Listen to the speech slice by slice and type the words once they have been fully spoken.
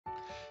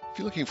If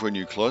you're looking for a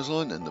new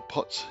clothesline in the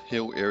Potts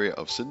Hill area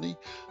of Sydney,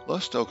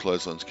 Lifestyle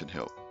Clotheslines can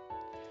help.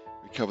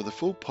 We cover the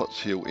full Potts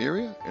Hill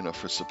area and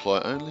offer supply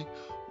only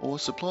or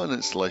supply and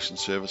installation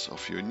service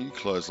for your new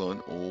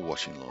clothesline or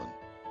washing line.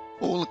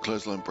 All the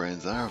clothesline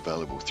brands are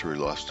available through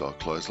Lifestyle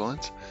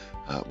Clotheslines,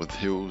 with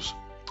Hills,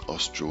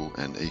 Austral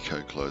and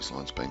Eco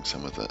Clotheslines being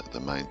some of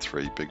the main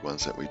three big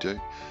ones that we do,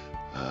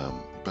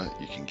 but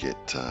you can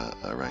get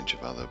a range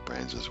of other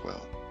brands as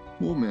well.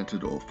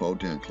 Wall-mounted or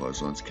fold-down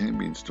clotheslines can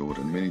be installed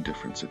in many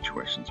different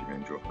situations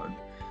around your home.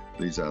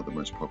 These are the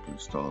most popular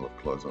style of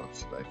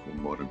clotheslines today for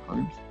modern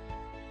homes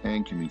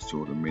and can be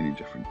installed in many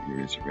different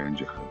areas around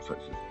your home,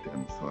 such as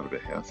down the side of a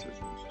house as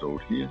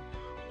installed here,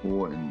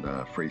 or in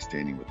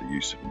freestanding with the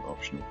use of an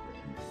optional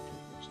ground mounted,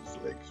 which is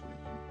legs, where you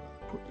can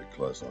put the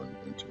clothesline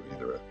into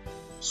either a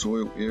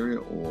soil area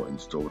or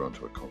installed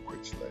onto a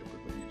concrete slab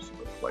with the use of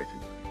a plated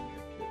ground mount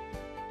kit.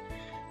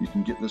 You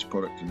can get this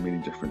product in many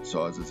different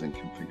sizes and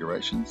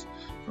configurations,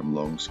 from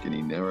long,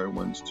 skinny, narrow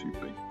ones to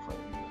big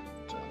frame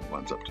and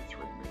ones up to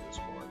 3 meters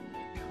wide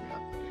and come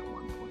out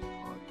about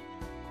 1.5.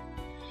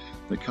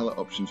 The colour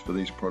options for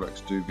these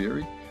products do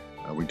vary.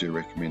 We do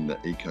recommend the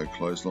Eco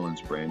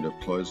Clotheslines brand of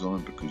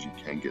clothesline because you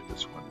can get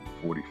this one in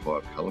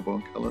 45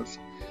 colour-bond colours.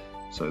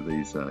 So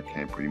these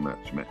can pretty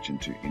much match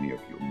into any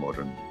of your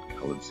modern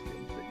coloured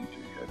schemes that you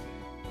do have.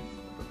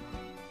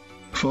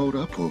 Fold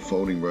up or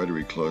folding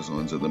rotary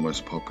clotheslines are the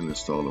most popular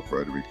style of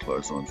rotary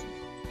clotheslines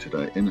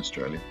today in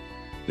Australia.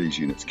 These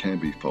units can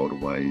be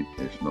folded away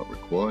if not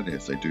required,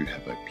 as they do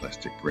have a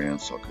plastic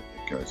ground socket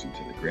that goes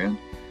into the ground.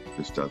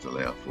 This does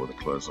allow for the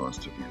clotheslines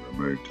to be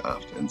removed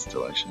after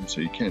installation,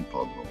 so you can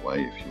fold them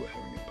away if you are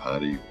having a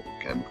party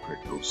or game of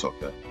cricket or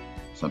soccer,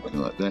 something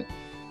like that.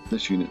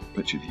 This unit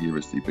pictured here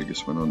is the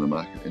biggest one on the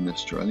market in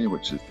Australia,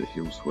 which is the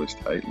Hills Hoist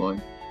 8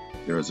 line.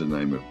 There is a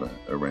name of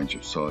a range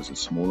of sizes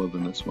smaller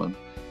than this one.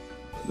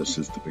 This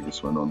is the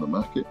biggest one on the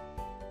market.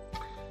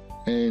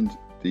 And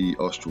the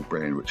Austral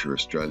brand, which are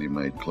Australian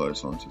made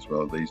clotheslines as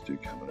well. These do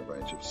come in a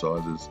range of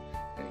sizes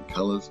and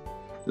colours.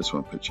 This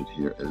one pictured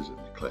here is in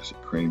the classic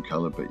cream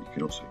colour, but you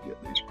can also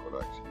get these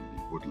products in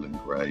the woodland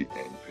grey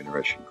and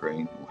Federation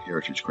green or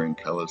heritage green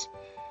colours.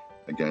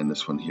 Again,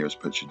 this one here is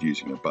pictured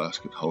using a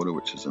basket holder,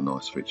 which is a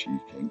nice feature you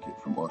can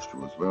get from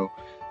Austral as well,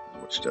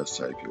 which does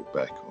save your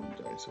back on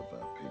days of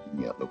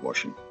pegging out the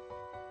washing.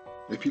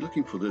 If you're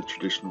looking for the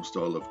traditional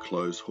style of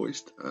clothes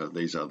hoist,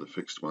 these are the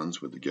fixed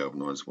ones with the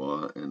galvanised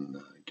wire and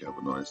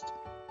galvanised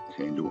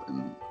handle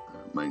and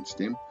main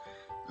stem.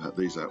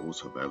 These are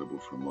also available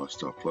from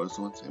Lifestyle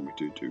Clotheslines, and we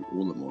do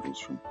all the models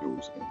from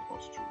Hills and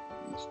Austral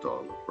in the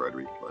style of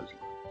rotary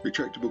clothesline.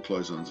 Retractable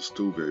clotheslines are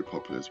still very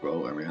popular as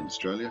well around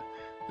Australia.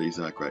 These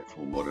are great for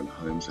modern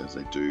homes as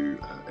they do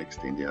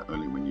extend out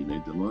only when you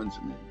need the lines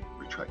and then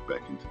retract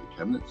back into the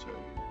cabinet, so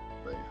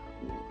they are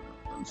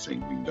all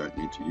unseen when you don't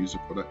need to use a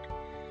product.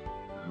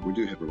 We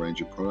do have a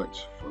range of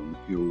products from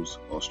Hills,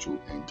 Austral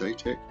and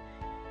Daytek,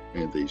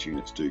 and these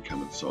units do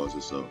come in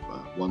sizes of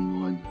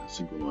one line,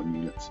 single line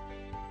units,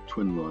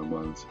 twin line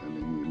ones, and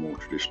then the more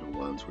traditional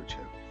ones which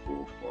have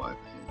 4, 5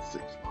 and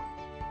 6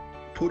 lines.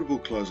 Portable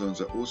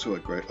clotheslines are also a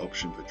great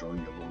option for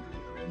drying your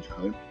laundry around your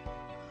home.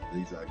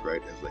 These are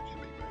great as they can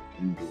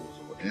be moved indoors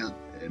or out,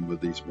 and with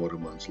these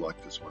modern ones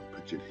like this one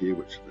pictured here,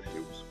 which is the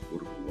Hills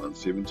Portable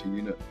 170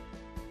 unit,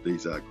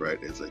 these are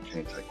great as they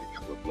can take a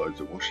couple of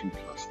loads of washing,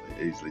 plus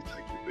they easily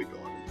take your big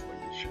items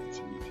like your sheets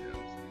and your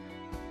towels.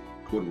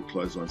 Portable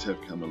clotheslines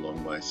have come a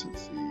long way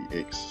since the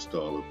X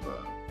style of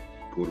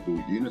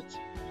portable units,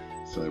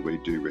 so we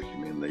do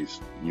recommend these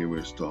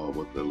newer style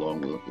with the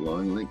long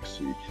line lengths,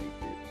 so you can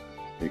get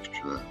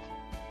extra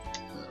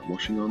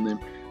washing on them,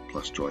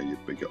 plus dry your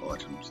bigger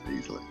items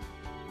easily.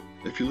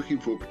 If you're looking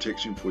for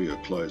protection for your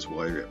clothes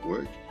while you're at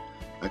work,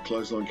 a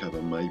clothesline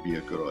cover may be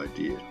a good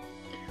idea.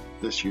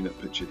 This unit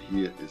pictured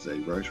here is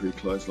a rotary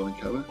clothesline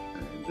cover,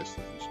 and this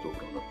is installed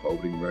on a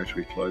folding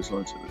rotary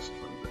clothesline, so this is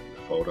one of the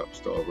fold-up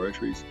style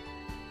rotaries.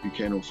 You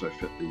can also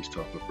fit these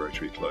type of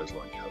rotary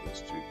clothesline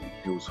covers to the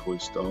Hills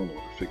Hoist style or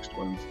the fixed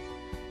ones.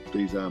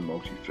 These are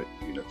multi-fit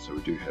units, so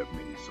we do have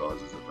many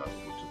sizes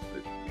available to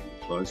fit many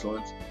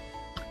clotheslines,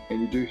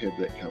 and you do have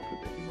that comfort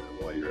that you know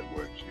while you're at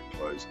work your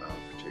clothes are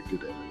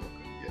protected and they're not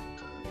going to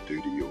get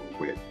dirty or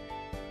wet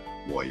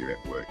while you're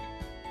at work.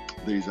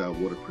 These are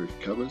waterproof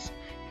covers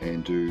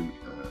and do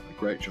a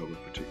great job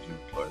of protecting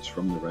clothes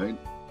from the rain,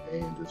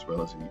 and as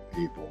well as any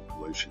airborne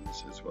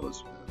pollutions, as well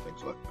as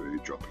things like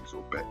bird droppings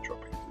or bat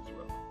droppings as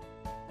well.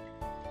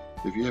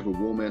 If you have a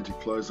wall-mounted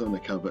clothesline, the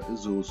cover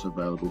is also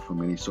available for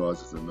many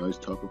sizes in those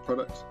type of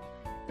products.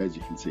 As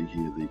you can see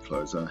here, the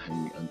clothes are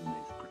hanging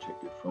underneath,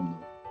 protected from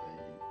the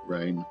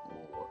rain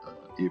or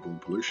airborne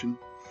pollution.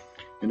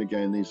 And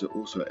again, these are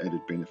also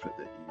added benefit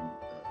that your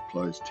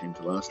clothes tend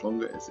to last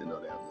longer as they're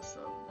not out in the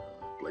sun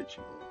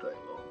bleaching all day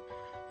long,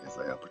 as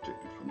they are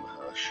protected from the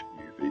harsh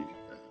UV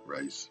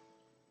rays.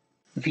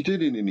 If you do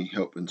need any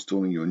help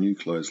installing your new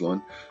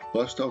clothesline,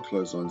 Lifestyle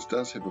Clotheslines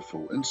does have a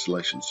full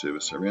installation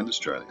service around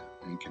Australia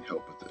and can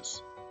help with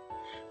this.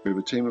 We have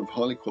a team of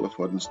highly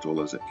qualified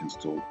installers that can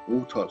install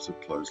all types of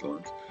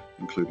clotheslines,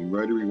 including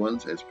rotary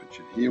ones as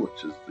pictured here,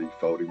 which is the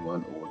folding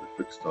one or the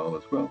fixed style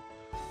as well,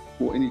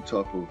 or any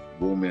type of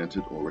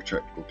wall-mounted or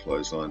retractable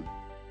clothesline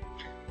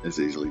is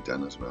easily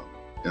done as well.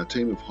 Our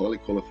team of highly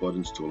qualified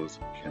installers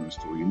can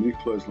install your new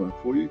clothesline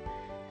for you,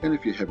 and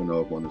if you have an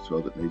old one as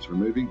well that needs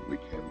removing, we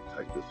can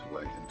take this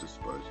away and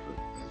dispose of it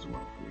as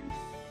well for you.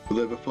 With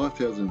over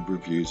 5,000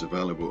 reviews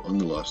available on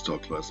the Lifestyle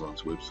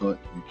Clotheslines website,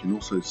 you can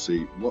also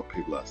see what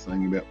people are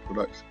saying about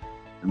products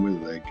and whether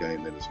they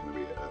again that is going to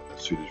be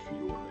suited for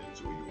your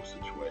needs or your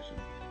situation.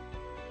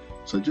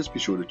 So just be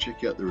sure to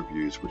check out the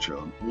reviews, which are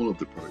on all of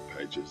the product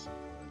pages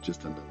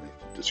just underneath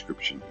the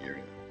description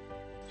area.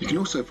 You can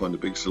also find a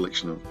big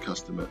selection of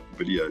customer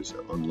videos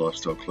on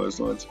Lifestyle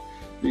Clotheslines.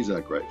 These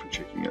are great for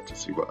checking out to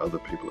see what other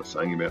people are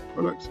saying about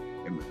products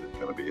and whether it's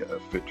going to be a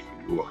fit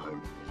for your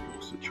home or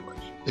your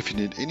situation. If you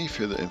need any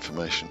further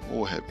information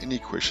or have any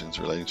questions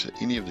relating to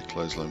any of the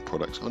clothesline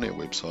products on our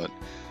website,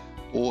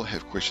 or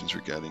have questions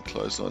regarding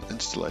clothesline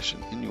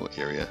installation in your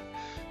area,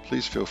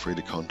 please feel free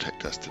to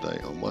contact us today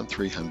on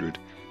 1300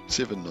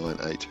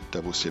 798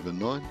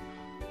 779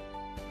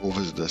 or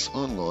visit us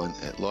online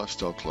at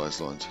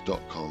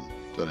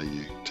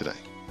lifestyleclotheslines.com.au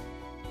today.